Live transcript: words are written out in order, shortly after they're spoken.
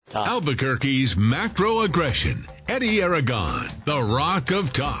Albuquerque's macro-aggression, Eddie Aragon, the Rock of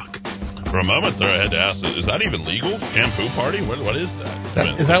Talk. For a moment there, I had to ask, is that even legal? Shampoo party? What is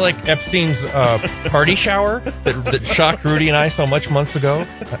that? Is that like Epstein's party shower that shocked Rudy and I so much months ago?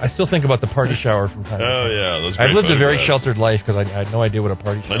 I still think about the party shower from time to time. Oh, yeah. Those I've lived a very sheltered life because I had no idea what a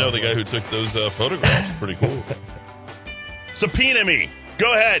party shower was. I know the guy who took those photographs. Pretty cool. Subpoena me.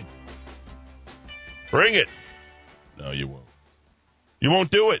 Go ahead. Bring it. No, you won't. You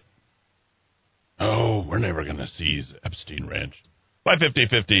won't do it. Oh, we're never going to seize Epstein Ranch.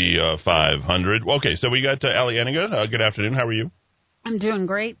 550-500. Okay, so we got Ali Eniga. Good afternoon. How are you? I'm doing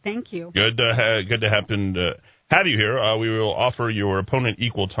great. Thank you. Good to have you here. We will offer your opponent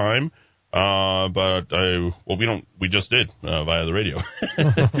equal time, but we just did via the radio.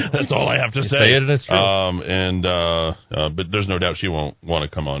 That's all I have to say. Say it and it's true. But there's no doubt she won't want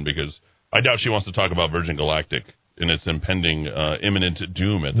to come on because I doubt she wants to talk about Virgin Galactic in its impending imminent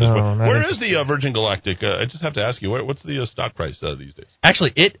doom at this point. Where is the Virgin Galactic? I just have to ask you, what's the stock price these days?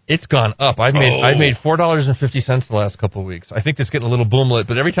 Actually, it's gone up. I've made $4.50 the last couple of weeks. I think it's getting a little boomlet,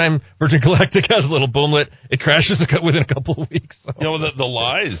 but every time Virgin Galactic has a little boomlet, it crashes within a couple of weeks. So. You know, the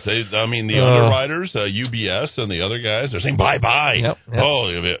lies. The underwriters, UBS and the other guys, they're saying bye-bye. Yep.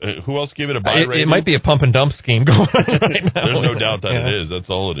 Oh, who else gave it a buy rating? It might be a pump and dump scheme going on right now. There's no doubt that it is. That's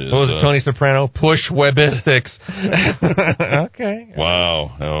all it is. What was it, Tony Soprano? Push webistics. Okay.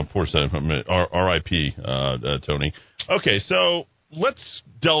 Wow. Oh, poor R.I.P. Tony. Okay, so let's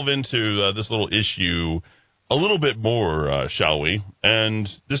delve into this little issue a little bit more, shall we? And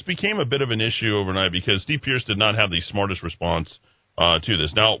this became a bit of an issue overnight because Steve Pierce did not have the smartest response to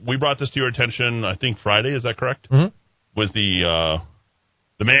this. Now, we brought this to your attention, I think, Friday. Is that correct? Mm-hmm. Was the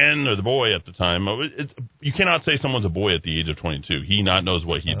man or the boy at the time. You cannot say someone's a boy at the age of 22. He not knows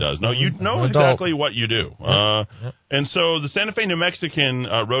what he does. No, you know exactly what you do. And so the Santa Fe New Mexican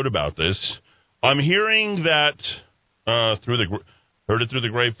wrote about this. I'm hearing that heard it through the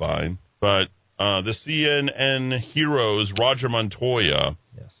grapevine, but the CNN heroes Roger Montoya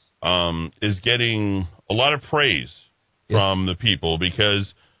is getting a lot of praise from the people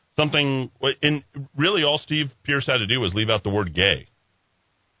because and really all Steve Pierce had to do was leave out the word gay.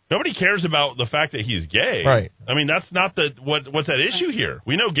 Nobody cares about the fact that he's gay. Right. I mean, that's not what's at issue here.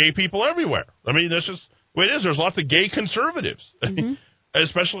 We know gay people everywhere. I mean, that's just the way it is. There's lots of gay conservatives,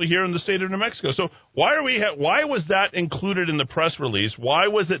 especially here in the state of New Mexico. So why was that included in the press release? Why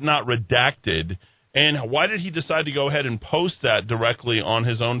was it not redacted? And why did he decide to go ahead and post that directly on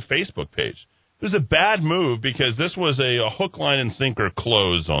his own Facebook page? It was a bad move because this was a hook, line, and sinker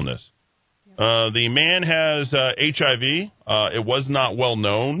close on this. The man has HIV. It was not well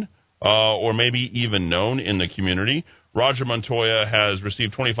known or maybe even known in the community. Roger Montoya has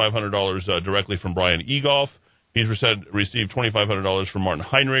received $2,500 directly from Brian Egolf. He's received $2,500 from Martin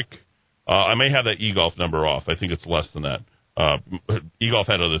Heinrich. I may have that Egolf number off. I think it's less than that. Egolf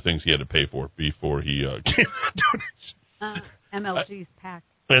had other things he had to pay for before he gave that donation. MLG's PAC.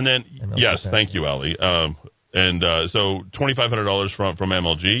 And then, thank you, Ali. So $2,500 from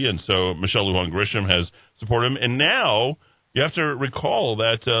MLG, and so Michelle Lujan Grisham has supported him. And now you have to recall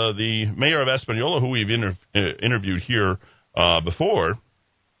that the mayor of Espanola, who we've interviewed here before,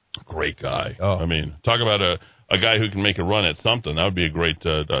 great guy. Oh. I mean, talk about a guy who can make a run at something. That would be a great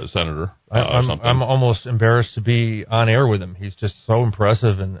senator. I'm almost embarrassed to be on air with him. He's just so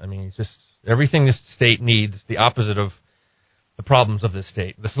impressive, and I mean, he's just everything this state needs. The opposite of the problems of this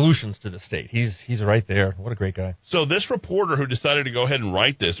state, the solutions to the state. He's right there. What a great guy. So this reporter who decided to go ahead and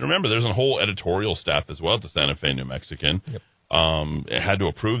write this, remember, there's a whole editorial staff as well at the Santa Fe New Mexican. Yep. It had to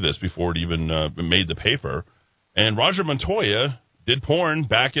approve this before it even made the paper. And Roger Montoya did porn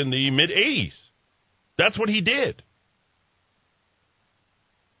back in the mid-'80s. That's what he did.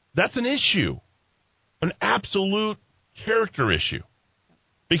 That's an issue, an absolute character issue,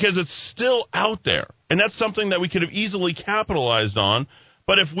 because it's still out there. And that's something that we could have easily capitalized on.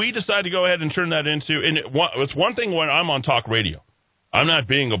 But if we decide to go ahead and turn that into, and it's one thing when I'm on talk radio. I'm not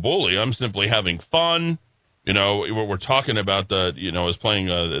being a bully. I'm simply having fun. You know, we're talking about is playing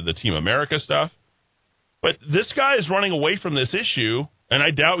the Team America stuff. But this guy is running away from this issue, and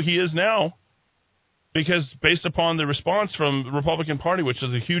I doubt he is now, because based upon the response from the Republican Party, which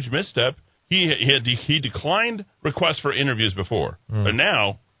is a huge misstep, he declined requests for interviews before. But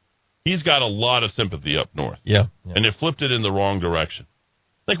now he's got a lot of sympathy up north. Yeah. And it flipped it in the wrong direction.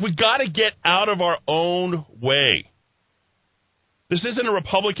 Like, we got to get out of our own way. This isn't a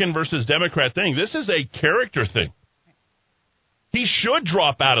Republican versus Democrat thing. This is a character thing. He should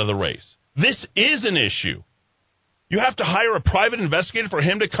drop out of the race. This is an issue. You have to hire a private investigator for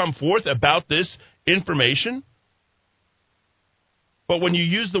him to come forth about this information? But when you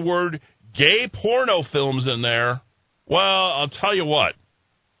use the word gay porno films in there, well, I'll tell you what.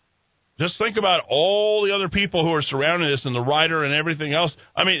 Just think about all the other people who are surrounding this and the writer and everything else.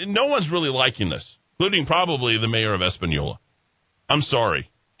 I mean, no one's really liking this, including probably the mayor of Espanola. I'm sorry.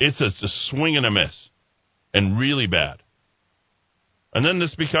 It's a swing and a miss and really bad. And then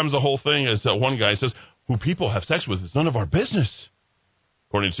this becomes the whole thing, as one guy says, who people have sex with is none of our business.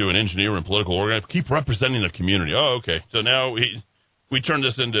 According to an engineer and political organizer, keep representing the community. Oh, okay. So now we turn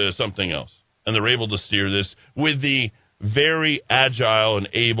this into something else. And they're able to steer this with the very agile and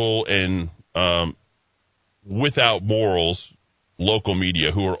able and without morals local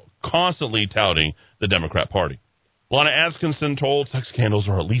media who are constantly touting the Democrat Party. Lana Atkinson told sex scandals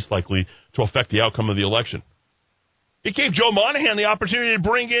are at least likely to affect the outcome of the election. It gave Joe Monahan the opportunity to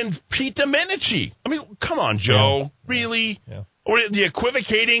bring in Pete Domenici. I mean, come on, Joe. Yeah. Really? Yeah. Or the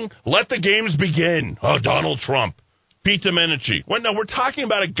equivocating, let the games begin. Oh, Donald Trump. Pete Domenici. Well, no, we're talking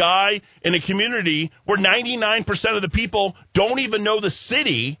about a guy in a community where 99% of the people don't even know the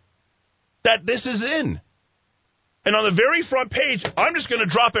city that this is in. And on the very front page, I'm just going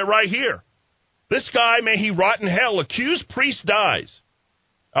to drop it right here. This guy, may he rot in hell, accused priest dies.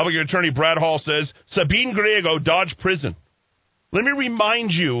 Albuquerque attorney Brad Hall says, Sabine Griego dodged prison. Let me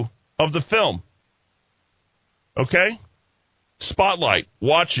remind you of the film. Okay? Spotlight.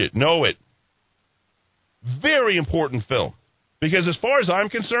 Watch it. Know it. Very important film. Because as far as I'm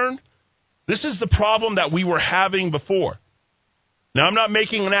concerned, this is the problem that we were having before. Now, I'm not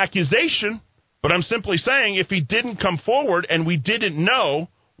making an accusation, but I'm simply saying if he didn't come forward and we didn't know,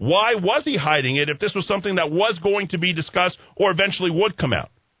 why was he hiding it if this was something that was going to be discussed or eventually would come out?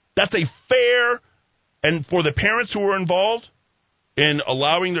 That's a fair, and for the parents who were involved in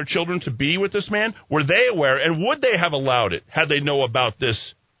allowing their children to be with this man, were they aware, and would they have allowed it had they know about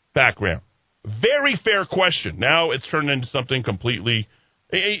this background? Very fair question. Now it's turned into something completely,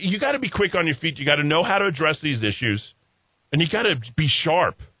 you got to be quick on your feet. You got to know how to address these issues, and you got to be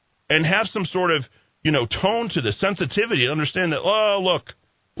sharp and have some sort of, tone to the sensitivity and understand that, oh, look,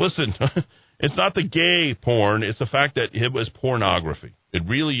 listen, it's not the gay porn. It's the fact that it was pornography. It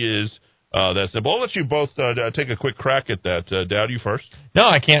really is that simple. I'll let you both take a quick crack at that. Dowd, you first. No,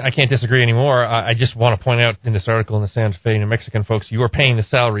 I can't disagree anymore. I just want to point out in this article in the Santa Fe New Mexican folks, you are paying the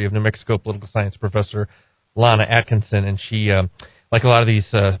salary of New Mexico political science professor Lana Atkinson, and she, like a lot of these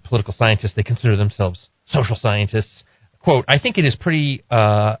political scientists, they consider themselves social scientists. Quote, I think it is pretty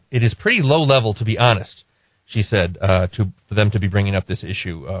low level, to be honest, she said, for them to be bringing up this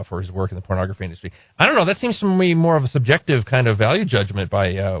issue for his work in the pornography industry. I don't know. That seems to me more of a subjective kind of value judgment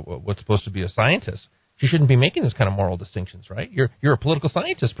by what's supposed to be a scientist. She shouldn't be making those kind of moral distinctions, right? You're a political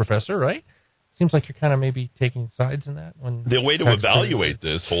scientist, professor, right? Seems like you're kind of maybe taking sides in that. The way to evaluate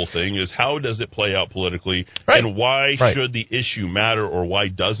this whole thing is how does it play out politically, right, and why should the issue matter or why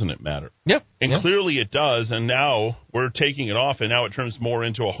doesn't it matter? Yep. And clearly it does, and now we're taking it off, and now it turns more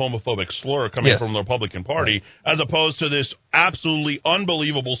into a homophobic slur coming from the Republican Party, as opposed to this absolutely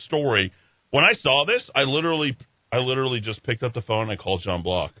unbelievable story. When I saw this, I literally just picked up the phone and I called John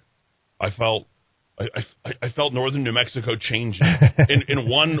Block. I felt northern New Mexico changing in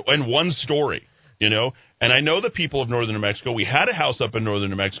one story, And I know the people of northern New Mexico. We had a house up in northern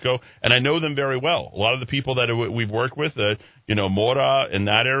New Mexico, and I know them very well. A lot of the people that we've worked with, Mora in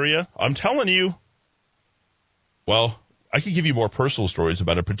that area. I'm telling you, well, I could give you more personal stories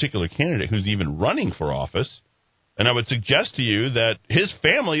about a particular candidate who's even running for office, and I would suggest to you that his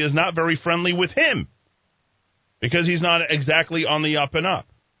family is not very friendly with him because he's not exactly on the up and up.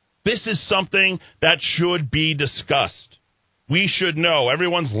 This is something that should be discussed. We should know.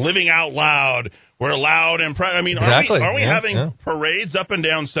 Everyone's living out loud. We're loud and proud. I mean, exactly. Are we having parades up and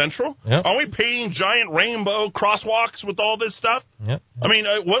down Central? Yep. Are we painting giant rainbow crosswalks with all this stuff? Yep. I mean,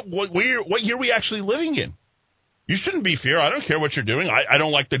 what year are we actually living in? You shouldn't be fear. I don't care what you're doing. I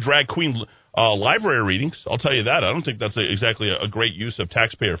don't like the drag queen library readings. I'll tell you that. I don't think that's exactly a great use of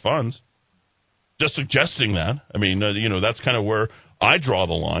taxpayer funds. Just suggesting that. I mean, that's kind of where I draw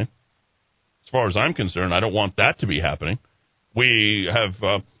the line. As far as I'm concerned, I don't want that to be happening. We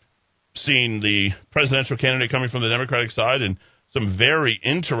have seen the presidential candidate coming from the Democratic side and some very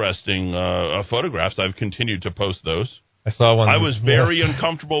interesting photographs. I've continued to post those. I saw one. I was very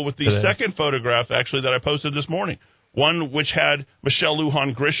uncomfortable with the second photograph, actually, that I posted this morning. One which had Michelle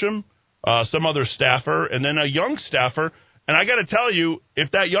Lujan Grisham, some other staffer, and then a young staffer. And I got to tell you,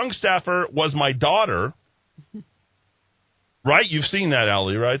 if that young staffer was my daughter... Right? You've seen that,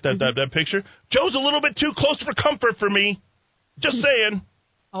 Allie, right? That picture? Joe's a little bit too close for comfort for me. Just saying.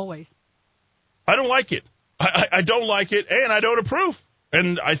 Always. I don't like it. I don't like it, and I don't approve.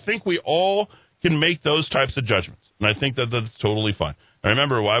 And I think we all can make those types of judgments. And I think that that's totally fine. I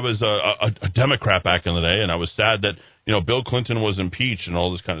remember I was a Democrat back in the day, and I was sad that Bill Clinton was impeached and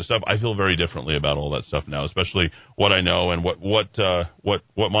all this kind of stuff. I feel very differently about all that stuff now, especially what I know and what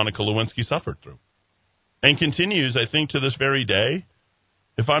Monica Lewinsky suffered through, and continues, I think, to this very day.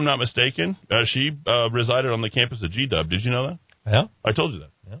 If I'm not mistaken, she resided on the campus of GW. Did you know that? Yeah, I told you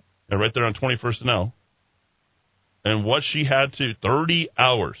that. Yeah, and right there on 21st and L. And what she had to 30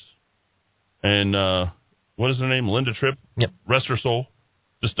 hours, and what is her name? Linda Tripp. Yep. Rest her soul.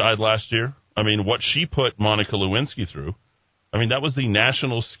 Just died last year. I mean, what she put Monica Lewinsky through. I mean, that was the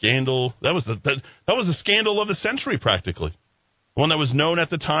national scandal. That was the scandal of the century, practically. One that was known at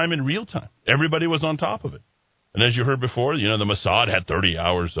the time in real time. Everybody was on top of it. And as you heard before, the Mossad had 30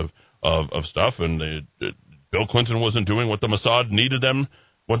 hours of stuff, and Bill Clinton wasn't doing what the Mossad needed them,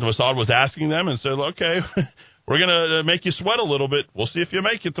 what the Mossad was asking them, and said, okay, we're going to make you sweat a little bit. We'll see if you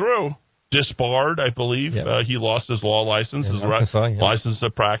make it through. Disbarred, I believe. Yep. He lost his law license, his license to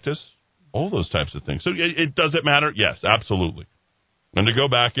practice, all those types of things. So does it matter? Yes, absolutely. And to go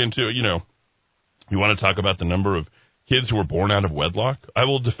back into, you want to talk about the number of kids who were born out of wedlock? I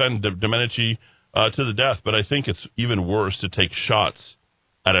will defend Domenici to the death, but I think it's even worse to take shots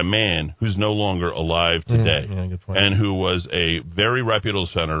at a man who's no longer alive today, good point. And who was a very reputable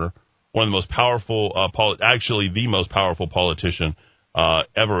senator, one of the most powerful, actually the most powerful politician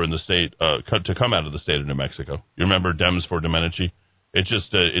ever in the state to come out of the state of New Mexico. You remember Dems for Domenici? It's just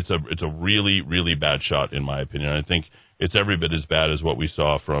it's a really, really bad shot in my opinion. I think it's every bit as bad as what we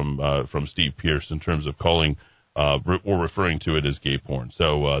saw from Steve Pierce in terms of calling or referring to it as gay porn.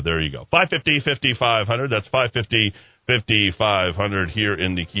 So there you go. 550-5500. That's 550-5500 here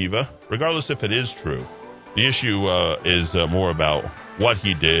in the Kiva. Regardless if it is true, the issue is more about what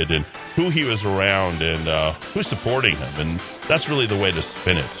he did and who he was around and who's supporting him. And that's really the way to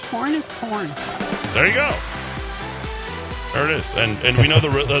spin it. Porn is porn. There you go. There it is. And we know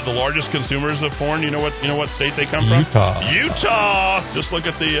the largest consumers of porn. You know what state they come from? Utah. Just look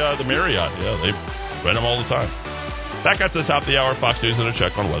at the Marriott. Yeah, they rent them all the time. Back up to the top of the hour, Fox News and a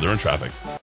check on weather and traffic.